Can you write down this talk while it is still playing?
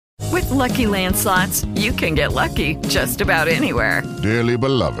Lucky Land Slots, you can get lucky just about anywhere. Dearly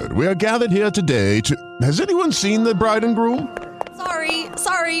beloved, we are gathered here today to... Has anyone seen the bride and groom?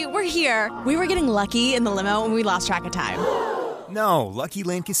 Sorry, we're here. We were getting lucky in the limo and we lost track of time. No, Lucky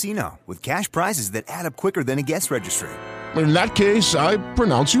Land Casino, with cash prizes that add up quicker than a guest registry. In that case, I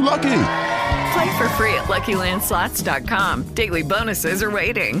pronounce you lucky. Play for free at LuckyLandSlots.com. Daily bonuses are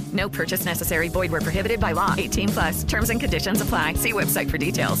waiting. No purchase necessary. Void where prohibited by law. 18+. Terms and conditions apply. See website for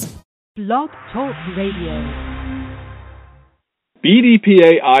details. Blog Talk Radio.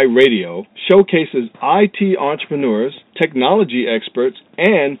 BDPA iRadio showcases IT entrepreneurs, technology experts,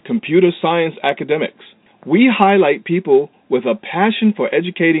 and computer science academics. We highlight people with a passion for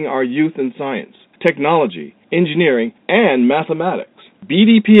educating our youth in science, technology, engineering, and mathematics.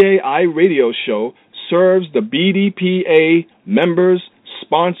 BDPA iRadio show serves the BDPA members,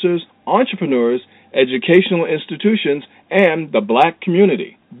 sponsors, entrepreneurs, educational institutions, and the Black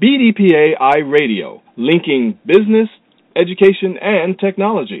community. BDPA iRadio, linking business, education, and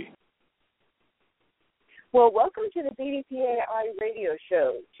technology. Well, welcome to the BDPA iRadio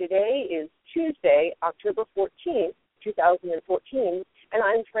show. Today is Tuesday, October 14th, 2014, and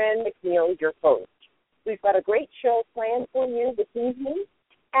I'm Fran McNeil, your host. We've got a great show planned for you this evening,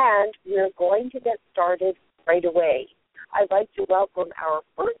 and we're going to get started right away. I'd like to welcome our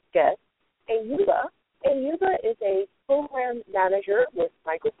first guest, Ayuba. Ayuba is a program manager with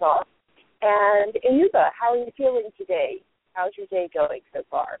Microsoft. And Ayuba, how are you feeling today? How's your day going so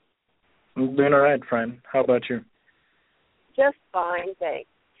far? I'm doing all right, Fran. How about you? Just fine, thanks.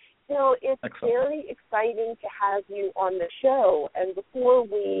 You know, it's Excellent. very exciting to have you on the show. And before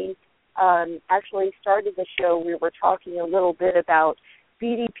we actually started the show, we were talking a little bit about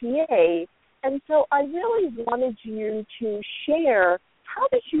BDPA. And so I really wanted you to share, how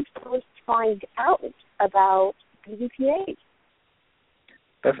did you first find out about BDPA?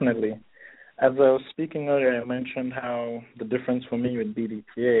 Definitely. As I was speaking earlier, I mentioned how the difference for me with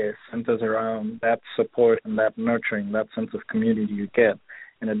BDPA centers around that support and that nurturing, that sense of community you get,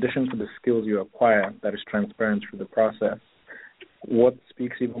 in addition to the skills you acquire that is transparent through the process. What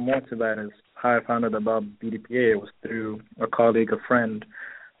speaks even more to that is how I found out about BDPA was through a colleague, a friend,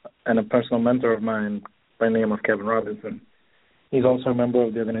 and a personal mentor of mine by the name of Kevin Robinson. He's also a member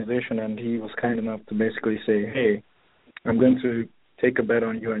of the organization, and he was kind enough to basically say, hey, I'm going to take a bet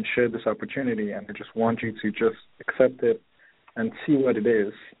on you and share this opportunity, and I just want you to just accept it and see what it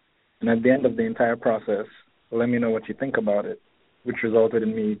is. And at the end of the entire process, let me know what you think about it, which resulted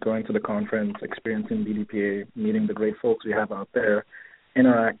in me going to the conference, experiencing BDPA, meeting the great folks we have out there,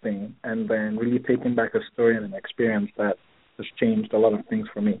 interacting, and then really taking back a story and an experience that has changed a lot of things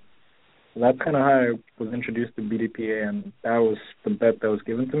for me. So that's kind of how I was introduced to BDPA, and that was the bet that was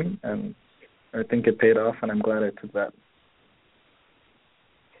given to me, and I think it paid off, and I'm glad I took that.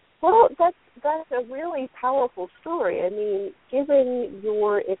 Well, that's a really powerful story. I mean, given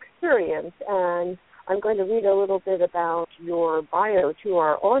your experience, and I'm going to read a little bit about your bio to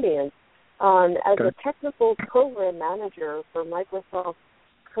our audience. As a technical program manager for Microsoft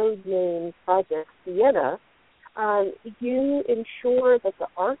Codename Project Sienna, you ensure that the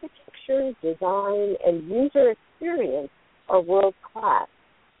architecture, design, and user experience are world-class.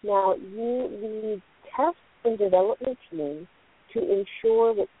 Now, you lead test and development teams to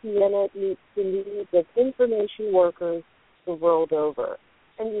ensure that Sienna meets the needs of information workers the world over.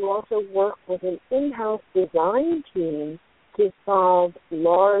 And you also work with an in-house design team to solve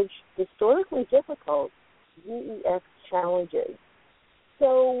large, historically difficult UEX challenges.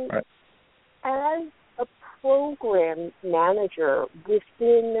 So, as a program manager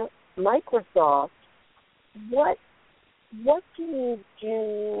within Microsoft, what do you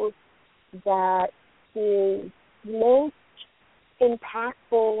do that is most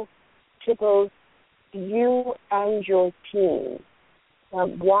impactful to both you and your team?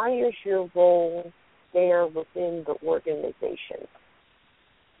 Why is your role there within the organization?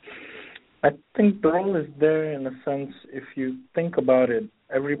 I think the role is there in a sense, if you think about it,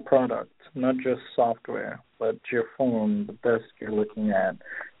 every product, not just software, but your phone, the desk you're looking at,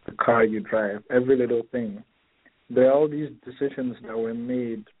 the car you drive, every little thing, there are all these decisions that were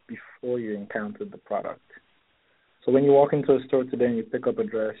made before you encountered the product. So when you walk into a store today and you pick up a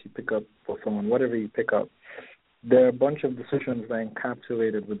dress, you pick up a phone, whatever you pick up, there are a bunch of decisions that are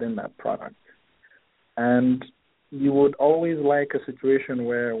encapsulated within that product. And you would always like a situation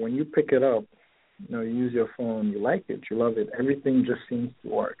where when you pick it up, you use your phone, you like it, you love it, everything just seems to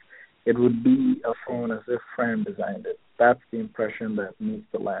work. It would be a phone as if Fran designed it. That's the impression that needs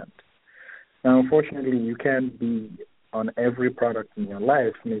to land. Now, unfortunately, you can't be on every product in your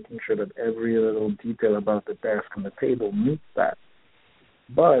life making sure that every little detail about the desk and the table meets that.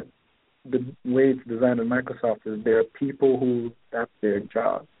 But the way it's designed at Microsoft is there are people who that's their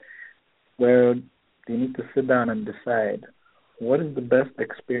job, where they need to sit down and decide what is the best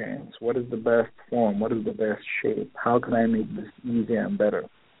experience, what is the best form, what is the best shape, how can I make this easier and better?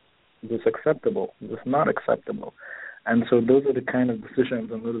 Is this acceptable? Is this not acceptable? And so those are the kind of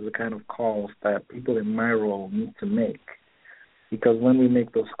decisions and those are the kind of calls that people in my role need to make. Because when we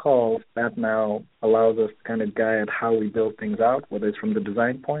make those calls, that now allows us to kind of guide how we build things out, whether it's from the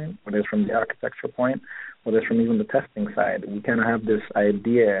design point, whether it's from the architecture point, whether it's from even the testing side. We kind of have this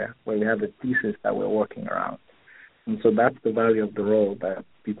idea where we have a thesis that we're working around. And so that's the value of the role that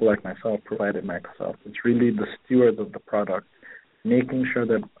people like myself provide at Microsoft. It's really the stewards of the product, making sure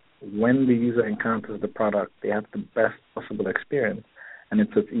that when the user encounters the product, they have the best possible experience, and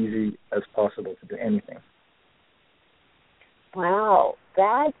it's as easy as possible to do anything. Wow,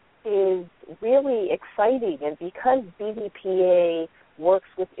 that is really exciting. And because BDPA works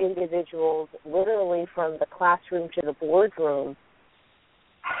with individuals literally from the classroom to the boardroom,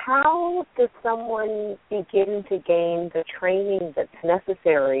 how does someone begin to gain the training that's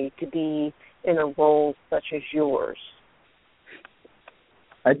necessary to be in a role such as yours?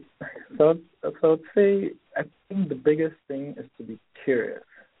 So I'd say I think the biggest thing is to be curious.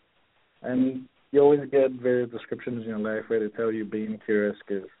 And you always get various descriptions in your life where they tell you being curious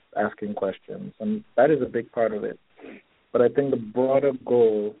is asking questions, and that is a big part of it. But I think the broader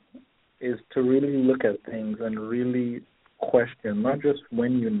goal is to really look at things and really question, not just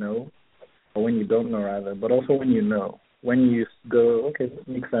when you know, or when you don't know rather, but also when you know. When you go, okay, this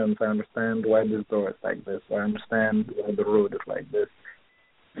makes sense, I understand why this door is like this, or I understand why the road is like this.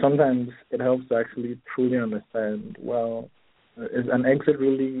 Sometimes it helps to actually truly understand, well, is an exit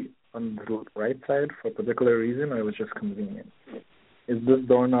really on the right side for a particular reason, or it was just convenient? Is this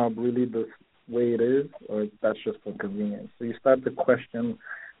doorknob really the way it is, or that's just for convenience? So you start to question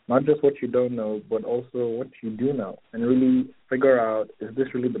not just what you don't know, but also what you do know, and really figure out, is this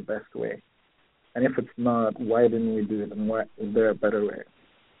really the best way? And if it's not, why didn't we do it, and why is there a better way?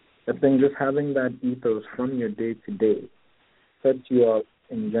 I think just having that ethos from your day-to-day sets you up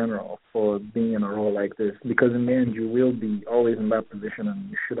in general for being in a role like this, because in the end you will be always in that position, and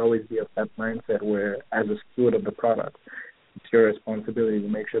you should always be of that mindset where, as a steward of the product, it's your responsibility to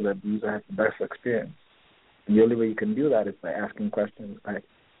make sure that the user has the best experience. And the only way you can do that is by asking questions, by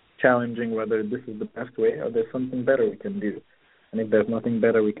challenging whether this is the best way or there's something better we can do. And if there's nothing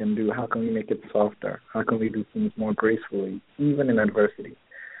better we can do, how can we make it softer? How can we do things more gracefully, even in adversity?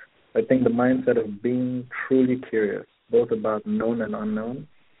 I think the mindset of being truly curious, both about known and unknown,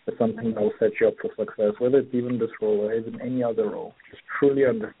 is something that will set you up for success, whether it's even this role or even any other role. Just truly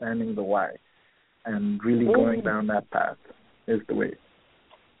understanding the why and really going down that path is the way.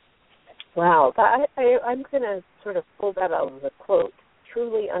 Wow, I'm going to sort of pull that out of the quote,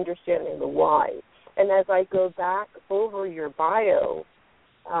 truly understanding the why. And as I go back over your bio,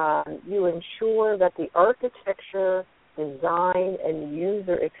 you ensure that the architecture, design, and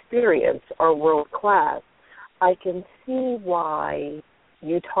user experience are world-class. I can see why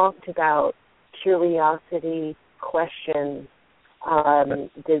you talked about curiosity, questions,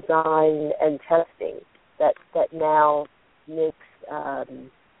 design, and testing. That now makes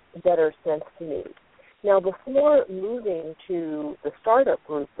better sense to me. Now, before moving to the startup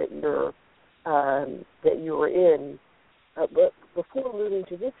group that you were in, before moving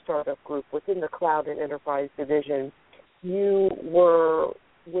to this startup group within the Cloud and Enterprise Division, you were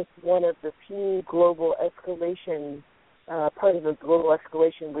with one of the few global escalation, part of the global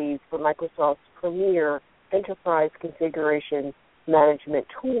escalation leads for Microsoft's premier enterprise configuration management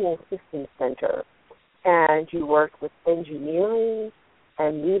tool system center. And you worked with engineering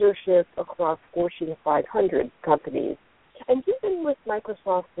and leadership across Fortune 500 companies. And you've been with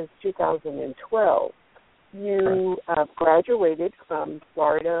Microsoft since 2012. You graduated from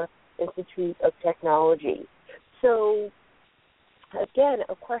Florida Institute of Technology. So, again,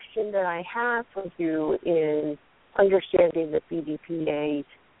 a question that I have for you is understanding that BDPA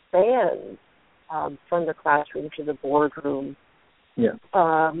spans from the classroom to the boardroom. Yeah.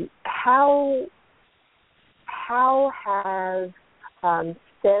 How have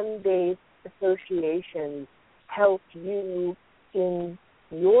STEM-based associations helped you in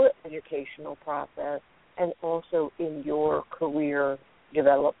your educational process and also in your career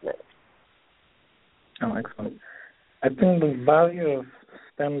development? Oh, excellent. I think the value of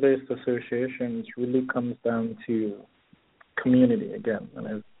STEM-based associations really comes down to community again, and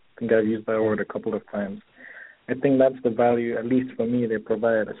I think I've used that word a couple of times. I think that's the value, at least for me, they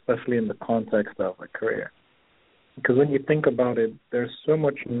provide, especially in the context of a career. Because when you think about it, there's so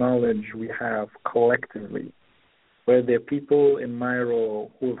much knowledge we have collectively, where there are people in my role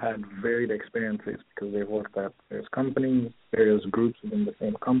who have had varied experiences because they've worked at various companies, various groups within the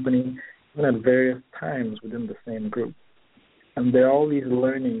same company, even at various times within the same group. And there are all these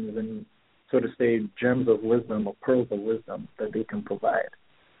learnings and, so to say, gems of wisdom or pearls of wisdom that they can provide,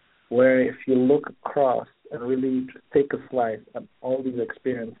 where if you look across and really just take a slice at all these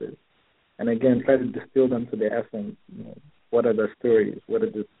experiences and, again, try to distill them to their essence, what are the stories, what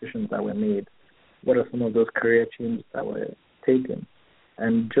are the decisions that were made, what are some of those career changes that were taken,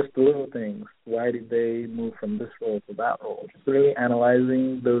 and just the little things. Why did they move from this role to that role? Just really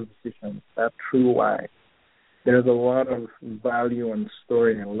analyzing those decisions, that true why. There's a lot of value and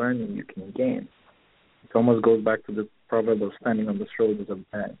story and learning you can gain. It almost goes back to the proverb of standing on the shoulders of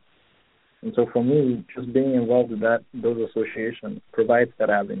giants. And so for me, just being involved with those associations provides that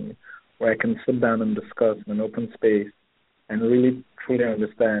avenue where I can sit down and discuss in an open space and really truly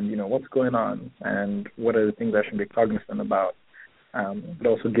understand, what's going on and what are the things I should be cognizant about. It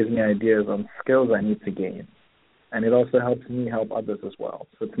also gives me ideas on skills I need to gain. And it also helps me help others as well.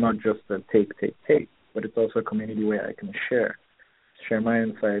 So it's not just a take, but it's also a community where I can share my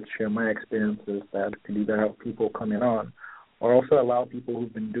insights, share my experiences that could either help people coming on or also allow people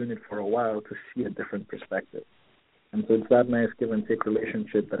who've been doing it for a while to see a different perspective. And so it's that nice give and take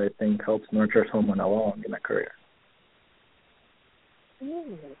relationship that I think helps nurture someone along in a career.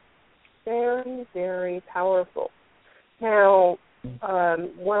 Very, very powerful. Now,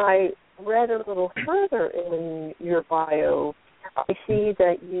 when I read a little further in your bio, I see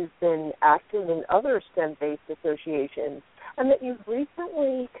that you've been active in other STEM-based associations and that you've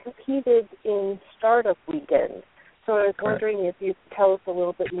recently competed in Startup Weekend. So I was wondering if you could tell us a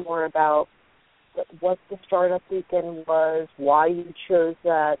little bit more about what the Startup Weekend was, why you chose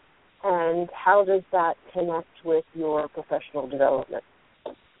that, and how does that connect with your professional development?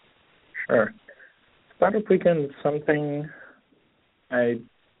 Sure. Startup Weekend is something I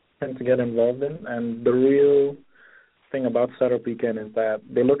tend to get involved in, and the real thing about Startup Weekend is that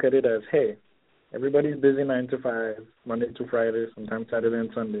they look at it as, hey, everybody's busy 9 to 5, Monday to Friday, sometimes Saturday and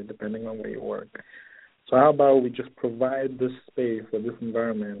Sunday, depending on where you work. So how about we just provide this space or this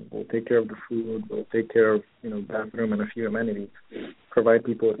environment? We'll take care of the food, we'll take care of, bathroom and a few amenities, provide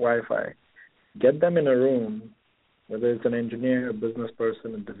people with Wi-Fi. Get them in a room, whether it's an engineer, a business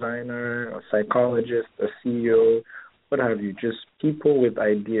person, a designer, a psychologist, a CEO, what have you, just people with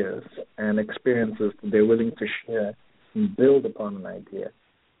ideas and experiences that they're willing to share and build upon an idea.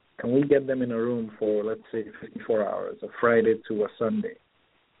 Can we get them in a room for, let's say, 54 hours, a Friday to a Sunday,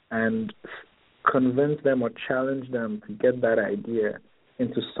 and convince them or challenge them to get that idea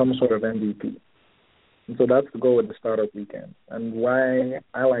into some sort of MVP? And so that's the goal with the Startup Weekend. And why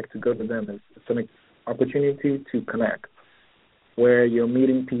I like to go to them is it's an opportunity to connect, where you're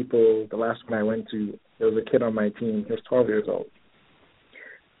meeting people. The last one I went to, there was a kid on my team. He was 12 years old.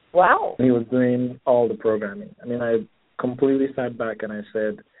 Wow. And he was doing all the programming. I completely sat back and I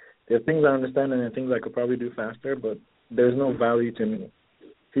said, there are things I understand and there are things I could probably do faster, but there's no value to me.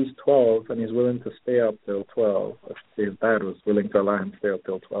 If he's 12 and he's willing to stay up till 12, or his dad was willing to allow him to stay up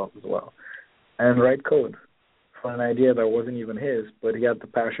till 12 as well, and write code for an idea that wasn't even his, but he had the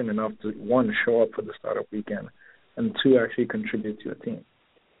passion enough to, 1, show up for the Startup Weekend, and 2, actually contribute to a team.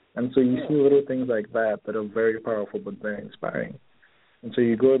 And so you see little things like that are very powerful but very inspiring. And so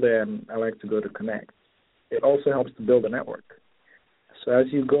you go there, and I like to go to connect. It also helps to build a network. So as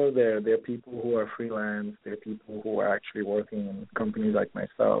you go there are people who are freelance, there are people who are actually working in companies like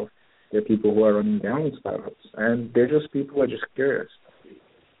myself, there are people who are running their own startups, and they're just people who are just curious.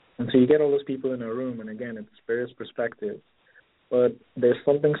 And so you get all those people in a room, and again, it's various perspectives. But there's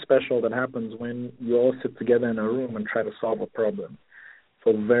something special that happens when you all sit together in a room and try to solve a problem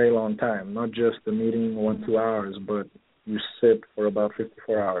for a very long time, not just the meeting 1-2 hours, but you sit for about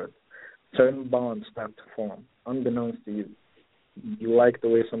 54 hours. Certain bonds start to form, unbeknownst to you. You like the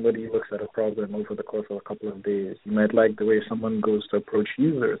way somebody looks at a problem over the course of a couple of days. You might like the way someone goes to approach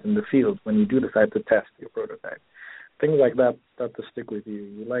users in the field when you do decide to test your prototype. Things like that start to stick with you.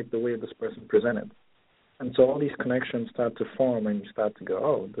 You like the way this person presented. And so all these connections start to form, and you start to go,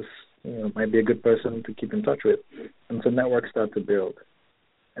 oh, this might be a good person to keep in touch with. And so networks start to build.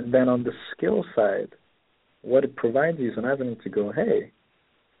 And then on the skill side, what it provides you is an avenue to go, hey,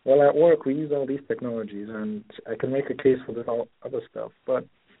 well, at work we use all these technologies, and I can make a case for this all other stuff. But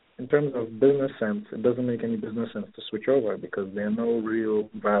in terms of business sense, it doesn't make any business sense to switch over because there are no real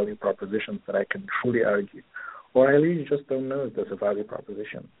value propositions that I can truly argue. Or I really just don't know if there's a value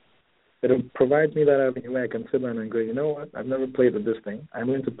proposition. It provides me that avenue where I can sit down and go, you know what, I've never played with this thing. I'm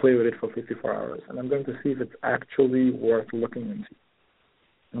going to play with it for 54 hours, and I'm going to see if it's actually worth looking into.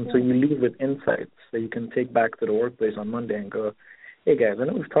 And so you leave with insights that you can take back to the workplace on Monday and go, hey, guys, I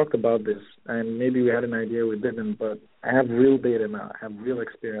know we've talked about this, and maybe we had an idea we didn't, but I have real data now. I have real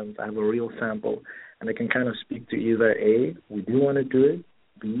experience. I have a real sample, and I can kind of speak to either A, we do want to do it,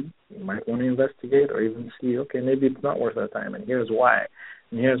 B, we might want to investigate, or even C, okay, maybe it's not worth our time, and here's why.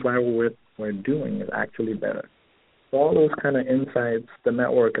 And here's why what we're doing is actually better. So all those kind of insights, the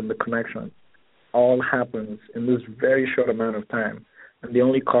network and the connection, all happens in this very short amount of time. And the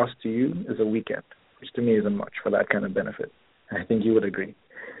only cost to you is a weekend, which to me isn't much for that kind of benefit. I think you would agree.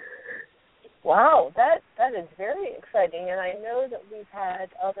 Wow, that is very exciting. And I know that we've had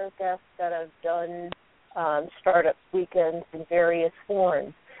other guests that have done startup weekends in various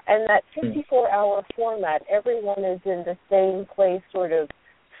forms. And that 54-hour format, everyone is in the same place sort of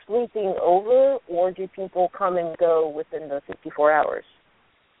sleeping over, or do people come and go within the 54 hours?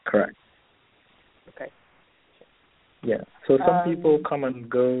 Correct. Okay. Yeah. So some people come and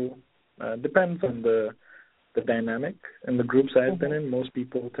go. Depends on the dynamic. In the groups I've been in, most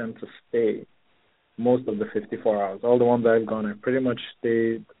people tend to stay most of the 54 hours. All the ones I've gone, I pretty much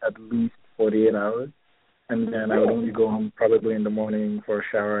stayed at least 48 hours. And then I would only go home probably in the morning for a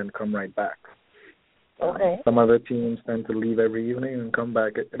shower and come right back. Okay. Some other teams tend to leave every evening and come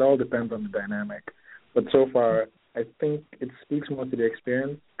back. It all depends on the dynamic. But so far, I think it speaks more to the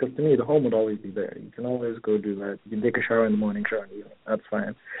experience, because to me, the home would always be there. You can always go do that. You can take a shower in the morning, shower in the evening. That's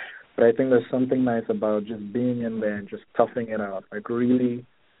fine. But I think there's something nice about just being in there and just toughing it out, like really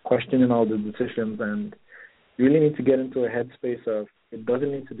questioning all the decisions. And you really need to get into a headspace of, it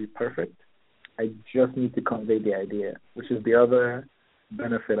doesn't need to be perfect. I just need to convey the idea, which is the other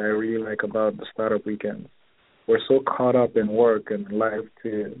benefit I really like about the startup weekends. We're so caught up in work and life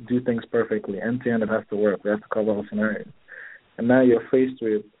to do things perfectly. End to end, it has to work. We have to cover all scenarios. And now you're faced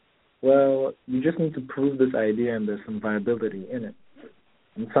with, well, you just need to prove this idea and there's some viability in it.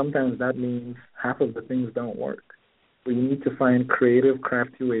 And sometimes that means half of the things don't work. But you need to find creative,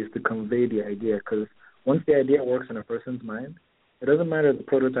 crafty ways to convey the idea, because once the idea works in a person's mind, it doesn't matter if the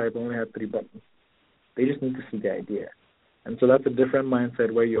prototype only had 3 buttons. They just need to see the idea. And so that's a different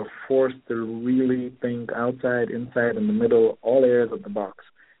mindset where you're forced to really think outside, inside, in the middle, all areas of the box,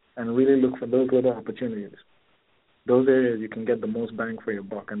 and really look for those little opportunities. Those areas you can get the most bang for your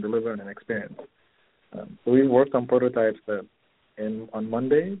buck and deliver an experience. So we've worked on prototypes that on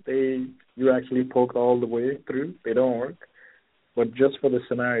Monday, you actually poked all the way through. They don't work. But just for the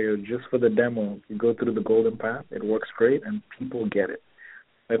scenario, just for the demo, you go through the golden path. It works great, and people get it.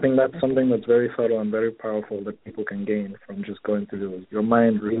 I think that's something that's very subtle and very powerful that people can gain from just going through those. Your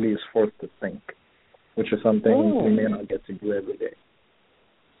mind really is forced to think, which is something you may not get to do every day.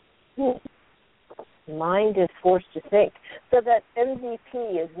 Mind is forced to think. So that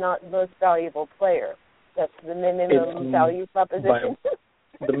MVP is not most valuable player. That's the minimum value proposition.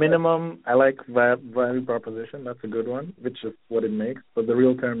 The minimum, I like value proposition. That's a good one, which is what it makes. But the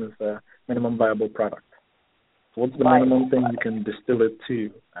real term is minimum viable product. So what's the minimum thing you can distill it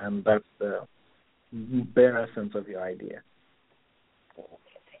to? And that's the bare essence of your idea.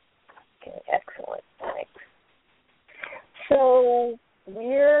 Okay, excellent. Thanks. So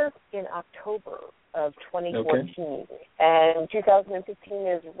we're in October of 2014, and 2015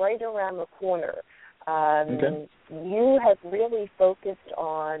 is right around the corner. You have really focused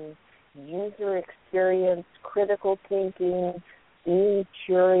on user experience, critical thinking, being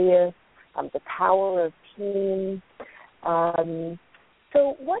curious, the power of teams.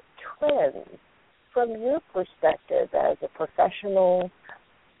 So what trends, from your perspective as a professional,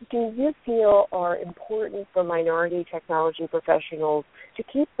 do you feel are important for minority technology professionals to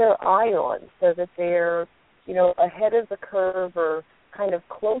keep their eye on so that they're, ahead of the curve or kind of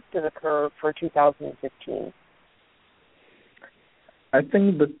close to the curve for 2015? I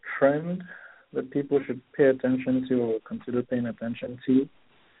think the trend that people should pay attention to or consider paying attention to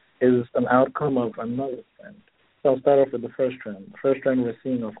is an outcome of another trend. So I'll start off with the first trend. The first trend we're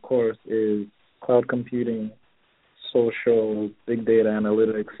seeing, of course, is cloud computing, social, big data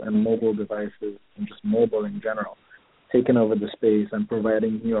analytics, and mobile devices, and just mobile in general, taking over the space and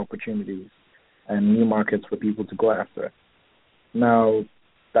providing new opportunities and new markets for people to go after. Now,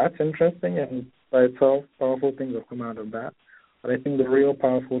 that's interesting, and by itself, powerful things have come out of that. But I think the real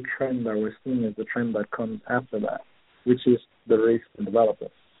powerful trend that we're seeing is the trend that comes after that, which is the race to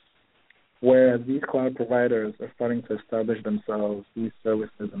developers. Whereas these cloud providers are starting to establish themselves, these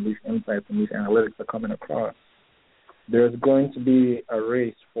services and these insights and these analytics are coming across, there's going to be a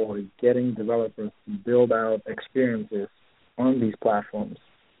race for getting developers to build out experiences on these platforms.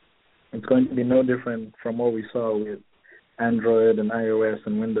 It's going to be no different from what we saw with Android and iOS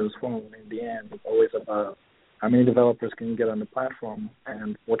and Windows Phone. In the end, it's always about How many developers can you get on the platform,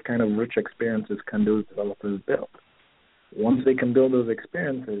 and what kind of rich experiences can those developers build? Once they can build those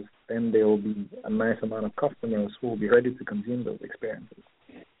experiences, then there will be a nice amount of customers who will be ready to consume those experiences.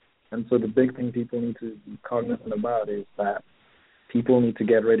 And so the big thing people need to be cognizant about is that people need to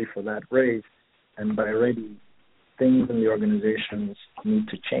get ready for that race, and by ready, things in the organizations need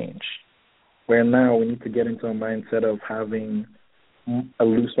to change. Where now we need to get into a mindset of having a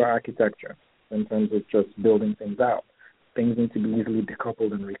looser architecture in terms of just building things out. Things need to be easily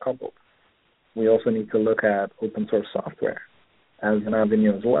decoupled and recoupled. We also need to look at open source software as an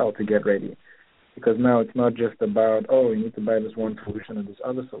avenue as well to get ready. Because now it's not just about, oh, you need to buy this one solution or this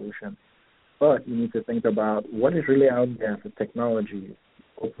other solution, but you need to think about what is really out there for technology,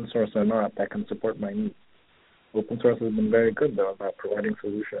 open source or not, that can support my needs. Open source has been very good, though, about providing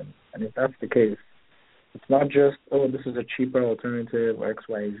solutions. And if that's the case, it's not just, oh, this is a cheaper alternative or X,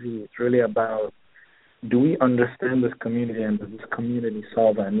 Y, Z. It's really about, do we understand this community and does this community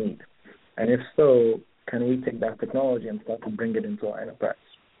solve our need? And if so, can we take that technology and start to bring it into our enterprise?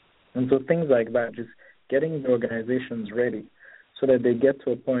 And so things like that, just getting the organizations ready so that they get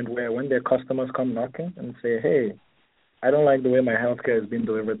to a point where when their customers come knocking and say, hey, I don't like the way my healthcare is being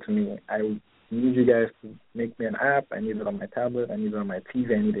delivered to me. I need you guys to make me an app. I need it on my tablet. I need it on my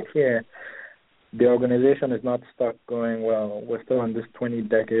TV. I need it here. The organization is not stuck going, well, we're still on this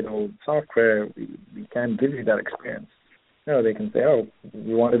 20-decade-old software. We can't give you that experience. No, they can say, oh,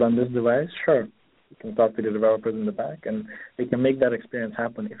 you want it on this device? Sure. You can talk to the developers in the back, and they can make that experience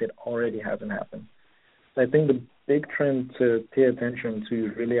happen if it already hasn't happened. So I think the big trend to pay attention to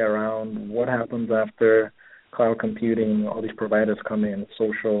is really around what happens after cloud computing, all these providers come in,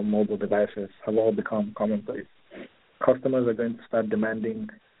 social, mobile devices have all become commonplace. Customers are going to start demanding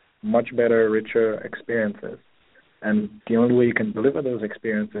much better, richer experiences. And the only way you can deliver those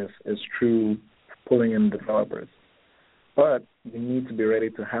experiences is through pulling in developers. But you need to be ready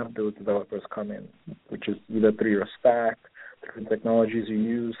to have those developers come in, which is either through your stack, through the technologies you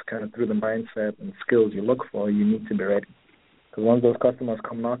use, kind of through the mindset and skills you look for. You need to be ready. Because once those customers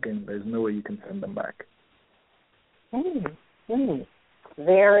come knocking, there's no way you can send them back.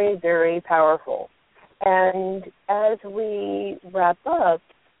 Very, very powerful. And as we wrap up,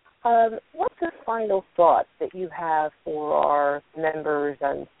 what's the final thought that you have for our members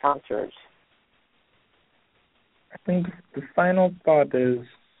and sponsors? I think the final thought is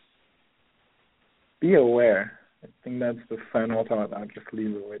be aware. I think that's the final thought I'll just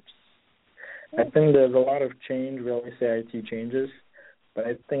leave it with. I think there's a lot of change. We always say IT changes, but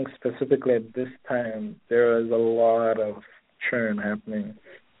I think specifically at this time, there is a lot of churn happening.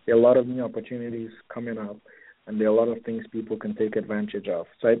 There are a lot of new opportunities coming up, and there are a lot of things people can take advantage of.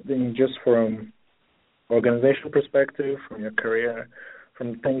 So I think just from organizational perspective, from your career,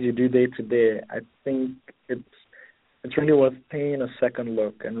 from things you do day to day, I think it's really worth taking a second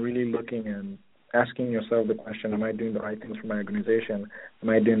look and really looking and asking yourself the question, am I doing the right things for my organization? Am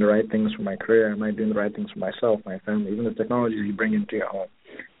I doing the right things for my career? Am I doing the right things for myself, my family, even the technologies you bring into your home?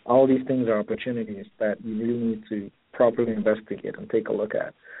 All these things are opportunities that you really need to properly investigate and take a look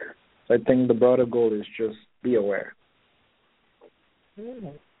at. So I think the broader goal is just be aware.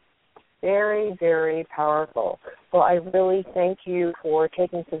 Very, very powerful. Well, I really thank you for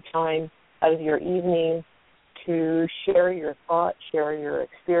taking some time out of your evening to share your thoughts, share your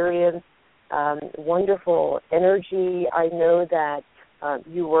experience. Wonderful energy. I know that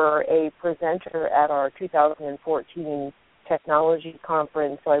you were a presenter at our 2014 technology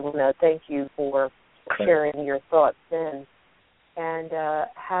conference, so I want to thank you for sharing your thoughts then. And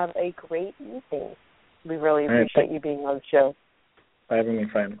have a great evening. We really appreciate you being on the show. Having me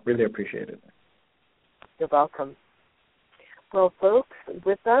fun. Really appreciate it. You're welcome. Well, folks,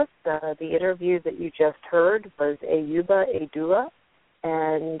 with us, the interview that you just heard was Ayuba Edua,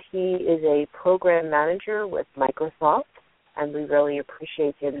 and he is a program manager with Microsoft, and we really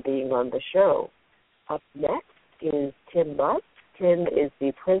appreciate him being on the show. Up next is Tim Butts. Tim is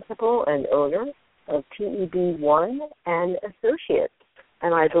the principal and owner of TEB1 and Associates,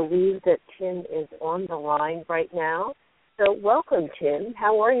 and I believe that Tim is on the line right now. So welcome, Tim.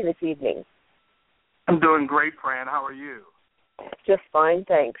 How are you this evening? I'm doing great, Fran. How are you? Just fine,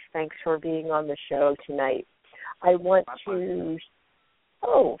 thanks. Thanks for being on the show tonight. I want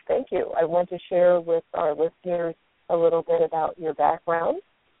to share with our listeners a little bit about your background.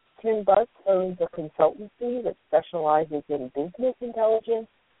 Tim Butts owns a consultancy that specializes in business intelligence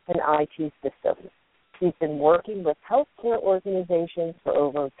and IT systems. He's been working with healthcare organizations for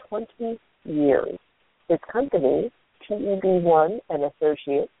over 20 years. His company, TEB1 and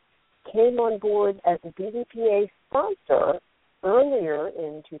Associates, came on board as a BDPA sponsor earlier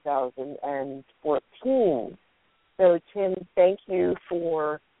in 2014. So, Tim, thank you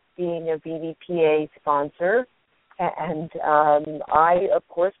for being a BDPA sponsor. And I, of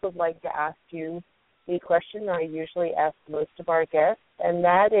course, would like to ask you the question I usually ask most of our guests, and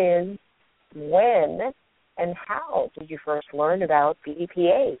that is, when and how did you first learn about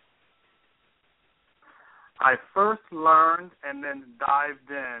BDPA? I first learned and then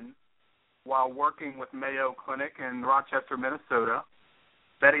dived in while working with Mayo Clinic in Rochester, Minnesota.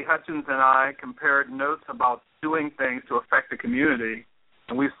 Betty Hutchins and I compared notes about doing things to affect the community,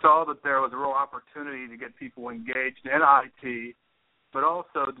 and we saw that there was a real opportunity to get people engaged in IT, but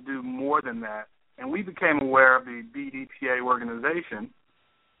also to do more than that. And we became aware of the BDPA organization,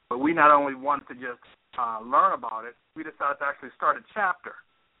 but we not only wanted to just learn about it, we decided to actually start a chapter.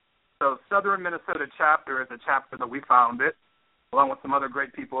 So Southern Minnesota chapter is a chapter that we founded, along with some other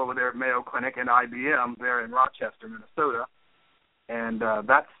great people over there at Mayo Clinic and IBM there in Rochester, Minnesota. And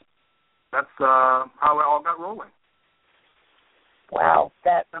that's how it all got rolling. Wow,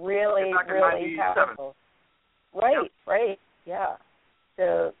 that's really powerful. Right, yeah.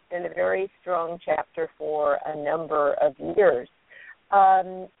 So, in a very strong chapter for a number of years.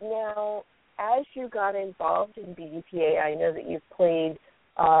 Now, as you got involved in BDPA, I know that you've played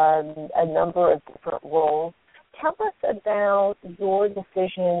a number of different roles. Tell us about your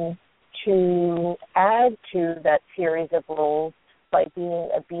decision to add to that series of roles by being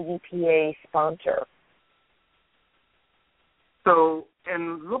a BDPA sponsor. So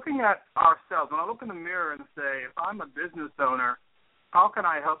in looking at ourselves, when I look in the mirror and say, if I'm a business owner, how can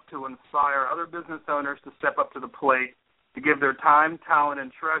I help to inspire other business owners to step up to the plate, to give their time, talent,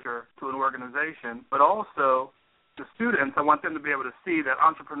 and treasure to an organization, but also the students, I want them to be able to see that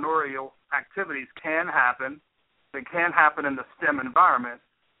entrepreneurial activities can happen. They can happen in the STEM environment,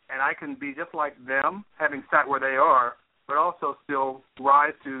 and I can be just like them, having sat where they are, but also still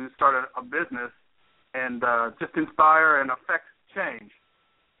rise to start a business and just inspire and affect change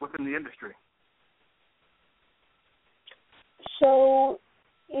within the industry. So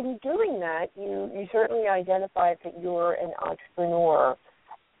in doing that, you certainly identified that you're an entrepreneur.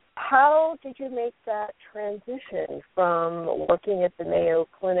 How did you make that transition from working at the Mayo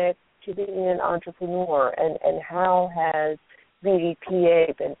Clinic to being an entrepreneur, and how has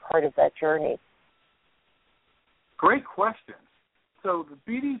BDPA been part of that journey? Great question. So the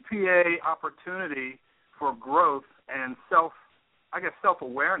BDPA opportunity for growth and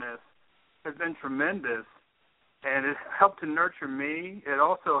self-awareness has been tremendous, and it helped to nurture me. It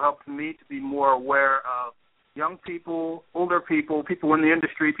also helped me to be more aware of young people, older people, people in the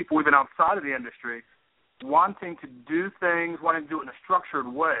industry, people even outside of the industry, wanting to do things, wanting to do it in a structured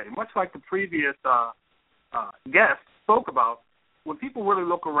way. Much like the previous guest spoke about, when people really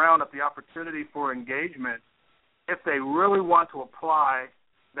look around at the opportunity for engagement, if they really want to apply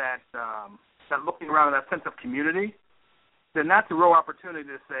that looking around and that sense of community, then that's a real opportunity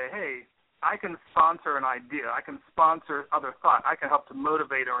to say, hey, I can sponsor an idea. I can sponsor other thought. I can help to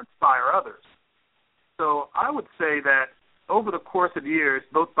motivate or inspire others. So I would say that over the course of years,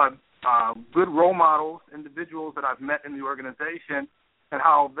 both by good role models, individuals that I've met in the organization, and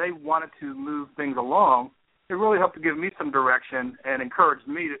how they wanted to move things along, it really helped to give me some direction and encouraged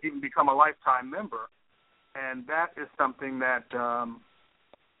me to even become a lifetime member. And that is something that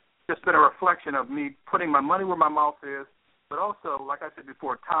just been a reflection of me putting my money where my mouth is, but also, like I said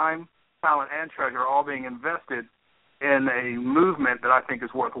before, time, talent, and treasure all being invested in a movement that I think is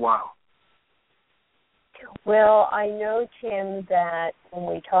worthwhile. Well, I know, Tim, that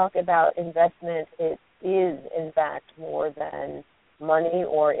when we talk about investment, it is, in fact, more than money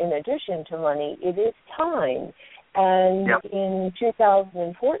or in addition to money. It is time. And in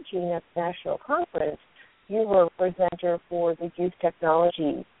 2014 at the National Conference, you were a presenter for the Youth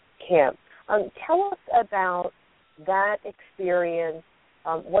Technology Camp. Tell us about that experience.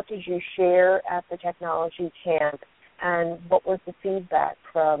 What did you share at the Technology Camp, and what was the feedback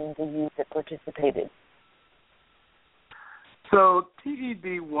from the youth that participated? So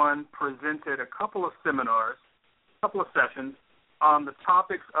TEB1 presented a couple of seminars, a couple of sessions on the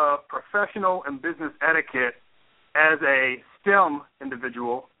topics of professional and business etiquette as a STEM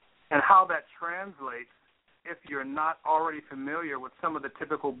individual and how that translates if you're not already familiar with some of the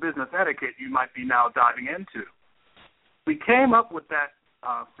typical business etiquette you might be now diving into. We came up with that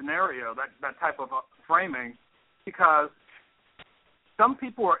scenario, that type of framing, because some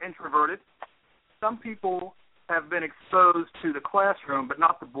people are introverted, some people have been exposed to the classroom but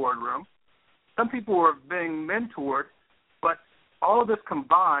not the boardroom, some people are being mentored, but all of this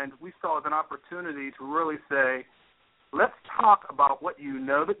combined we saw as an opportunity to really say, let's talk about what you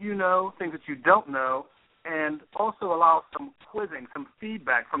know, things that you don't know, and also allow some quizzing, some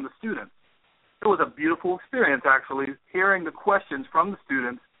feedback from the students. it was a beautiful experience, actually, hearing the questions from the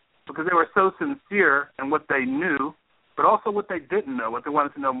students because they were so sincere in what they knew, but also what they didn't know, what they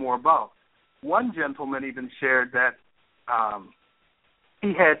wanted to know more about. One gentleman even shared that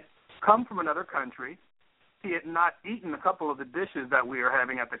he had come from another country. He had not eaten a couple of the dishes that we were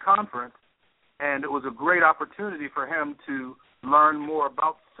having at the conference, and it was a great opportunity for him to learn more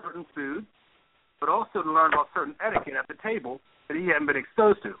about certain foods, but also to learn about certain etiquette at the table that he hadn't been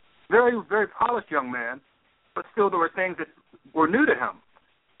exposed to. Very, very polished young man, but still there were things that were new to him.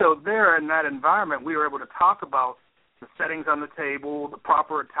 So there in that environment, we were able to talk about the settings on the table, the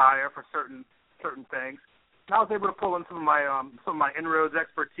proper attire for certain things. And I was able to pull in some of my inroads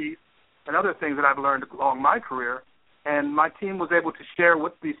expertise and other things that I've learned along my career. And my team was able to share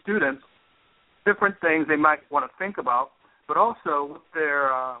with the students different things they might want to think about, but also with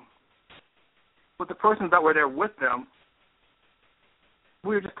their with the persons that were there with them.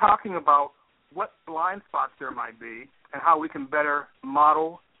 We were just talking about what blind spots there might be and how we can better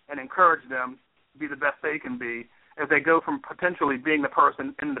model and encourage them to be the best they can be as they go from potentially being the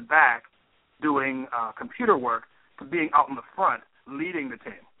person in the back doing computer work to being out in the front leading the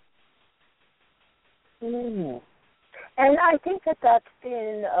team. Mm. And I think that that's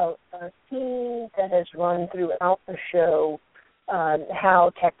been a theme that has run throughout the show,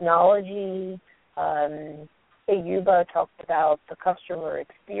 how technology, Ayuba talked about the customer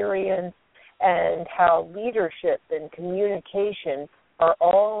experience and how leadership and communication are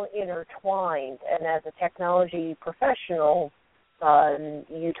all intertwined. And as a technology professional,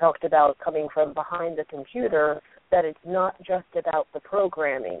 you talked about coming from behind the computer, that it's not just about the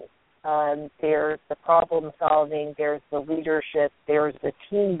programming. There's the problem solving, there's the leadership, there's the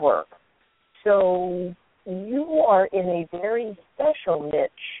teamwork. So you are in a very special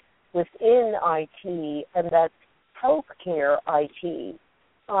niche within IT, and that's healthcare IT.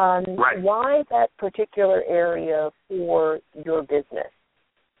 Right. Why that particular area for your business?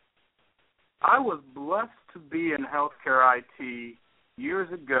 I was blessed to be in healthcare IT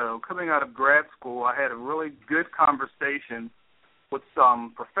years ago. Coming out of grad school, I had a really good conversation with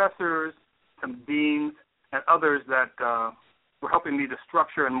some professors, some deans, and others that were helping me to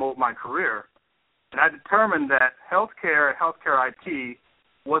structure and mold my career. And I determined that healthcare and healthcare IT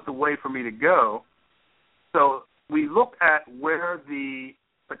was the way for me to go. So we looked at where the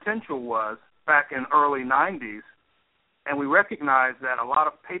potential was back in early 90s, and we recognized that a lot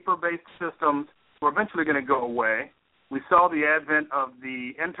of paper-based systems were eventually going to go away. We saw the advent of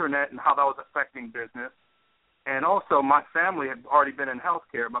the Internet and how that was affecting business. And also, my family had already been in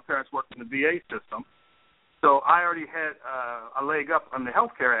healthcare. My parents worked in the VA system. So I already had a leg up on the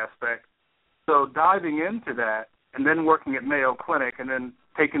healthcare aspect. So diving into that and then working at Mayo Clinic and then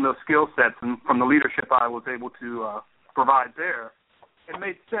taking those skill sets and from the leadership I was able to provide there, it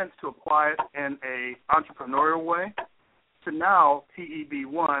made sense to apply it in an entrepreneurial way. So now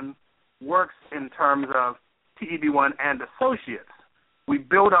TEB1 works in terms of TEB1 and associates. We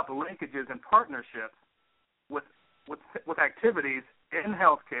build up linkages and partnerships with activities in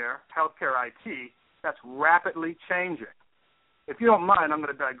healthcare IT, that's rapidly changing. If you don't mind, I'm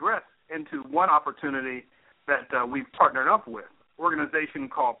going to digress into one opportunity that we've partnered up with, an organization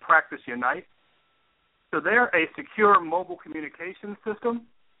called Practice Unite. So they're a secure mobile communication system.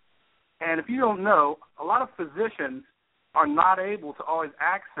 And if you don't know, a lot of physicians are not able to always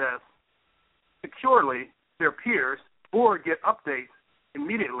access securely their peers or get updates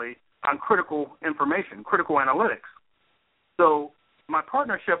immediately on critical information, critical analytics. So my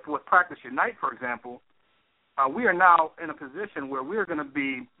partnership with Practice Unite, for example, we are now in a position where we are going to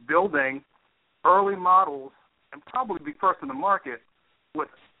be building early models and probably be first in the market with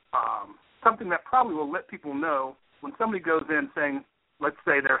something that probably will let people know when somebody goes in saying, let's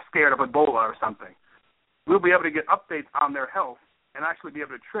say they're scared of Ebola or something. We'll be able to get updates on their health and actually be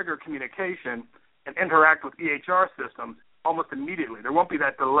able to trigger communication and interact with EHR systems almost immediately. There won't be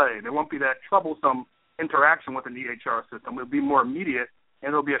that delay. There won't be that troublesome interaction with an EHR system. It'll be more immediate, and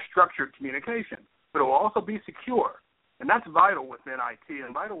it'll be a structured communication. But it will also be secure, and that's vital within IT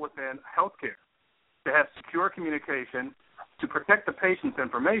and vital within healthcare, to have secure communication, to protect the patient's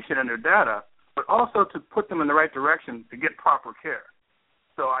information and their data, but also to put them in the right direction to get proper care.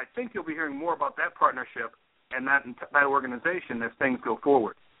 So I think you'll be hearing more about that partnership and that organization as things go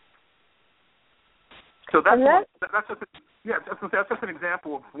forward. So that's just an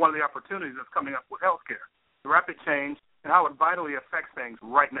example of one of the opportunities that's coming up with healthcare, the rapid change and how it vitally affects things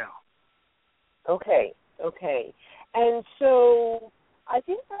right now. Okay. And so I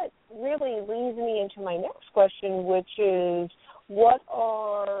think that really leads me into my next question, which is, what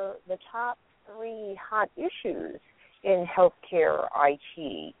are the top 3 hot issues in healthcare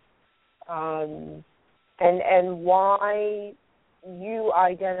IT? and why you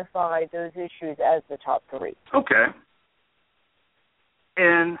identify those issues as the top three. Okay.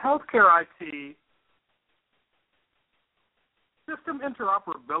 In healthcare IT, system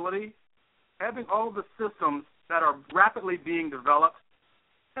interoperability, having all the systems that are rapidly being developed,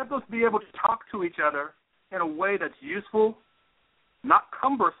 have those be able to talk to each other in a way that's useful, not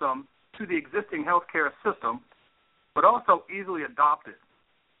cumbersome to the existing healthcare system, but also easily adopted.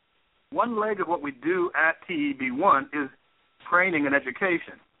 One leg of what we do at TEB1 is training and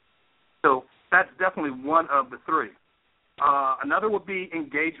education. So that's definitely one of the three. Another would be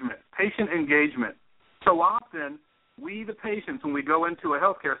engagement, patient engagement. So often, we, the patients, when we go into a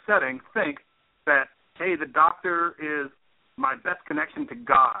healthcare setting, think that, hey, the doctor is my best connection to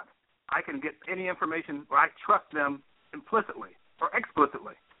God. I can get any information, or I trust them implicitly or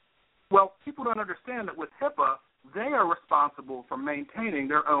explicitly. Well, people don't understand that with HIPAA, they are responsible for maintaining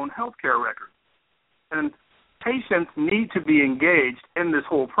their own healthcare records. And patients need to be engaged in this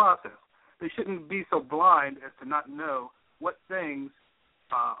whole process. They shouldn't be so blind as to not know what things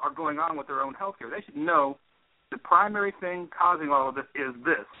are going on with their own healthcare. They should know the primary thing causing all of this is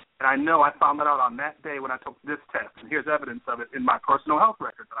this. And I know I found that out on that day when I took this test, and here's evidence of it in my personal health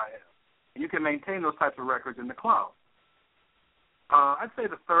record that I have. And you can maintain those types of records in the cloud. I'd say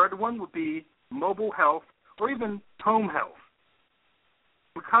the third one would be mobile health or even home health.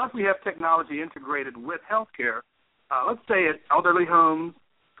 Because we have technology integrated with healthcare, let's say at elderly homes,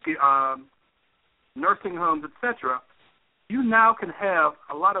 nursing homes, etc., you now can have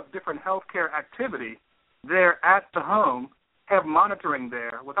a lot of different healthcare activity there at the home, have monitoring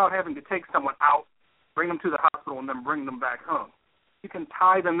there without having to take someone out, bring them to the hospital, and then bring them back home. You can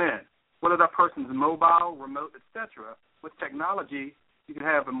tie them in, whether that person's mobile, remote, etc. With technology, you can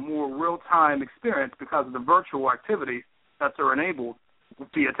have a more real-time experience because of the virtual activity that are enabled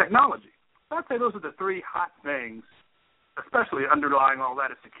via technology. So I'd say those are the three hot things, especially underlying all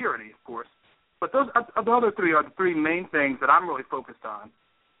that is security, of course. But those the other three are the three main things that I'm really focused on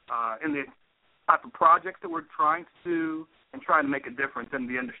in the type of projects that we're trying to do and trying to make a difference in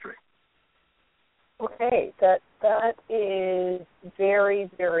the industry. Okay, that is very,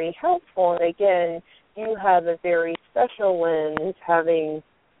 very helpful. And again, you have a very special lens, having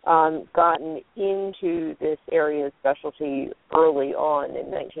gotten into this area of specialty early on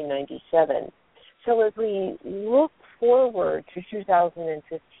in 1997. So as we look forward to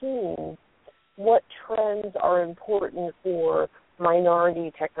 2015, what trends are important for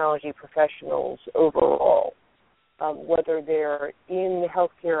minority technology professionals overall, whether they're in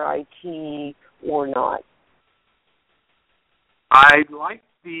healthcare IT or not? I like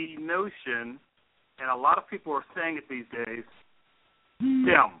the notion, and a lot of people are saying it these days,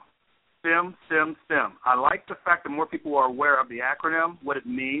 STEM. I like the fact that more people are aware of the acronym, what it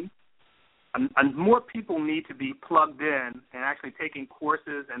means, and more people need to be plugged in and actually taking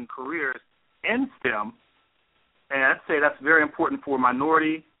courses and careers in STEM. And I'd say that's very important for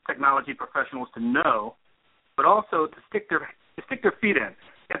minority technology professionals to know, but also to stick their feet in.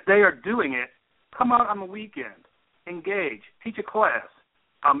 If they are doing it, come out on the weekend, engage, teach a class,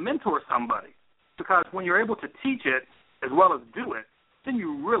 mentor somebody, because when you're able to teach it as well as do it, then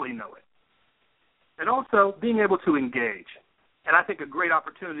you really know it. And also being able to engage. And I think a great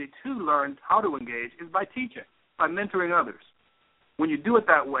opportunity to learn how to engage is by teaching, by mentoring others. When you do it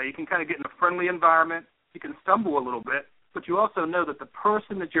that way, you can kind of get in a friendly environment. You can stumble a little bit, but you also know that the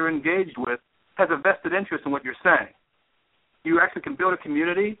person that you're engaged with has a vested interest in what you're saying. You actually can build a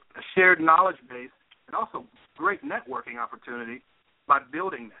community, a shared knowledge base, and also great networking opportunity by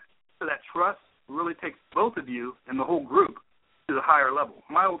building that. So that trust really takes both of you and the whole group to the higher level.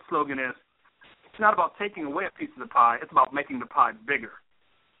 My old slogan is, it's not about taking away a piece of the pie, it's about making the pie bigger.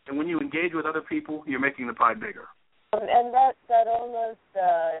 And when you engage with other people, you're making the pie bigger. And that almost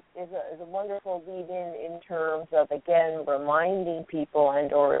is a wonderful lead-in terms of, again, reminding people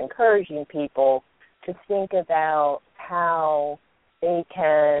and or encouraging people to think about how they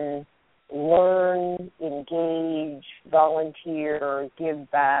can learn, engage, volunteer,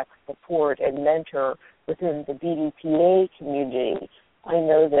 give back, support, and mentor within the BDPA community. I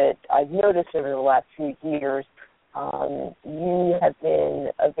know that I've noticed over the last few years you have been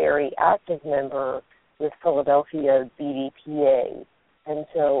a very active member with Philadelphia BDPA. And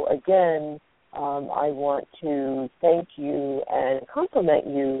so, again, I want to thank you and compliment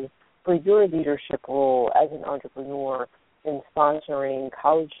you for your leadership role as an entrepreneur in sponsoring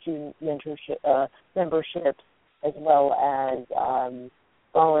college student mentorship memberships, as well as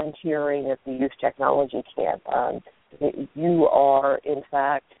volunteering at the Youth Technology Camp. You are, in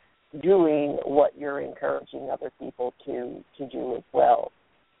fact, doing what you're encouraging other people to do as well.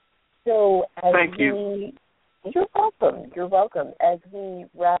 So Thank you. You're welcome. You're welcome. As we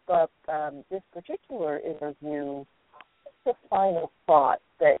wrap up this particular interview, what's the final thought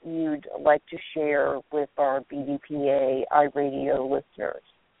that you'd like to share with our BDPA iRadio listeners?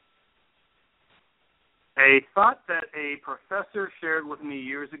 A thought that a professor shared with me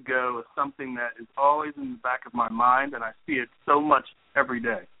years ago is something that is always in the back of my mind, and I see it so much every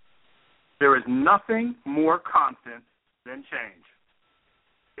day. There is nothing more constant than change.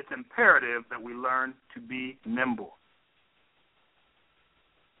 It's imperative that we learn to be nimble.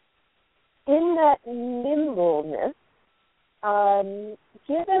 In that nimbleness,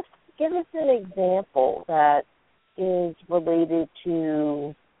 give us an example that is related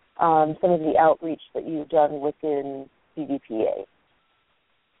to some of the outreach that you've done within BDPA.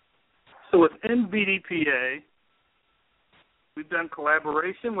 So within BDPA, we've done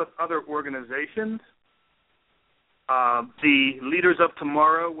collaboration with other organizations. The Leaders of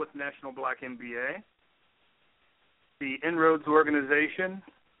Tomorrow with National Black MBA, the Inroads Organization,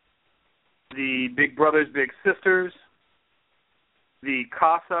 the Big Brothers Big Sisters, the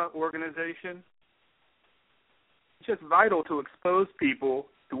CASA organization. It's just vital to expose people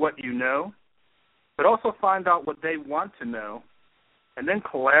to what you know, but also find out what they want to know, and then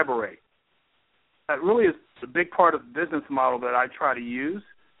collaborate. That really is the big part of the business model that I try to use,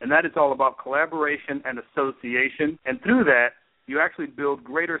 and that is all about collaboration and association. And through that, you actually build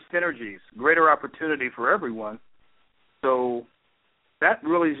greater synergies, greater opportunity for everyone. So that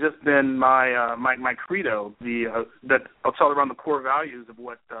really has just been my credo, that I'll tell around the core values of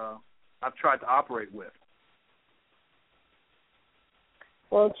what I've tried to operate with.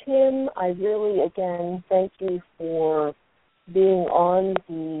 Well, Tim, I really, again, thank you for being on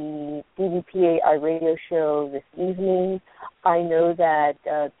the BDPA iRadio show this evening. I know that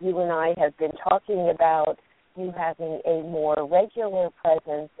you and I have been talking about you having a more regular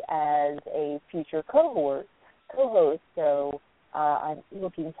presence as a future co-host, so I'm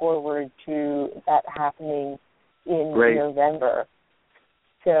looking forward to that happening in November.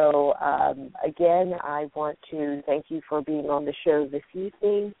 So, again, I want to thank you for being on the show this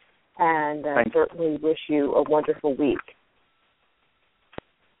evening, and certainly wish you a wonderful week.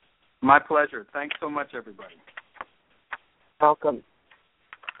 My pleasure. Thanks so much, everybody. Welcome.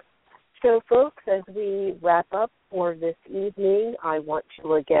 So, folks, as we wrap up for this evening, I want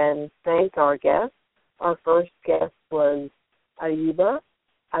to again thank our guests. Our first guest was Ayuba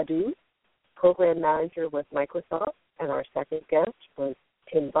Adu, Program Manager with Microsoft, and our second guest was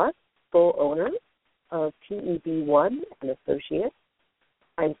Tim Butt, full owner of TEB1 and Associates.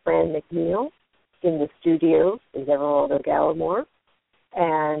 I'm Fran McNeil. In the studio is Everaldo Gallimore,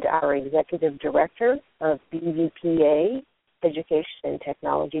 and our Executive Director of BDPA Education and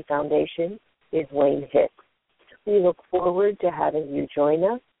Technology Foundation is Wayne Hicks. We look forward to having you join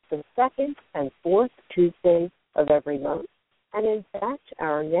us the second and fourth Tuesday of every month. And in fact,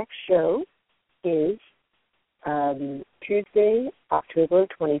 our next show is Tuesday, October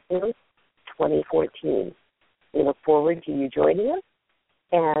 24th, 2014. We look forward to you joining us,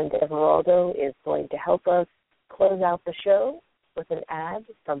 and Everaldo is going to help us close out the show with an ad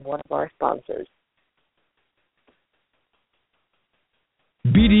from one of our sponsors.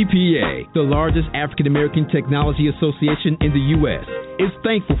 BDPA, the largest African American technology association in the U.S., is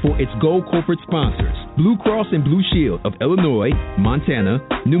thankful for its gold corporate sponsors, Blue Cross and Blue Shield of Illinois, Montana,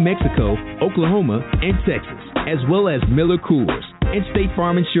 New Mexico, Oklahoma, and Texas, as well as Miller Coors and State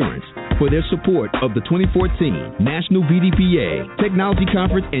Farm Insurance for their support of the 2014 National BDPA Technology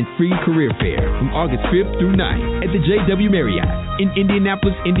Conference and Free Career Fair from August 5th through 9th at the JW Marriott in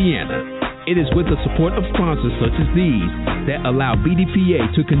Indianapolis, Indiana. It is with the support of sponsors such as these that allow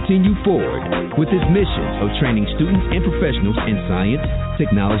BDPA to continue forward with its mission of training students and professionals in science,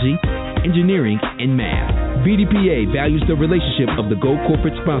 technology, engineering, and math. BDPA values the relationship of the gold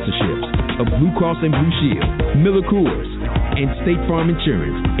corporate sponsorships of Blue Cross and Blue Shield, Miller Coors, and State Farm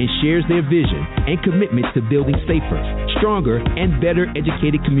Insurance, and shares their vision and commitment to building safer, stronger, and better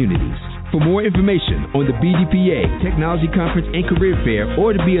educated communities. For more information on the BDPA Technology Conference and Career Fair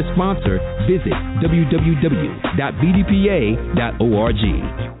or to be a sponsor, visit www.bdpa.org.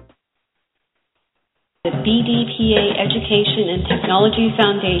 The BDPA Education and Technology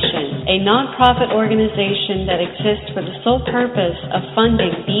Foundation, a nonprofit organization that exists for the sole purpose of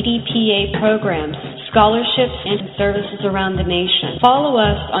funding BDPA programs, scholarships, and services around the nation. Follow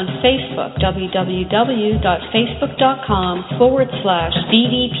us on Facebook,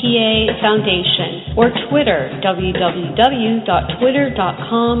 www.facebook.com/BDPA Foundation, or Twitter,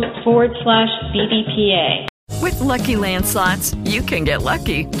 www.twitter.com/BDPA. With Lucky Land Slots, you can get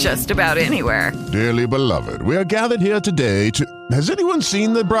lucky just about anywhere. Dearly beloved, we are gathered here today to... Has anyone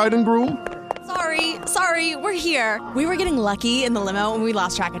seen the bride and groom? Sorry, we're here. We were getting lucky in the limo and we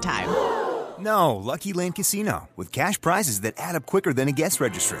lost track of time. No, Lucky Land Casino, with cash prizes that add up quicker than a guest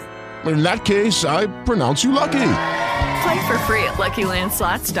registry. In that case, I pronounce you lucky. Play for free at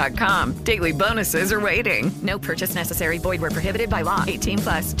LuckyLandSlots.com. Daily bonuses are waiting. No purchase necessary. Void where prohibited by law.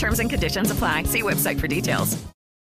 18+. Terms and conditions apply. See website for details.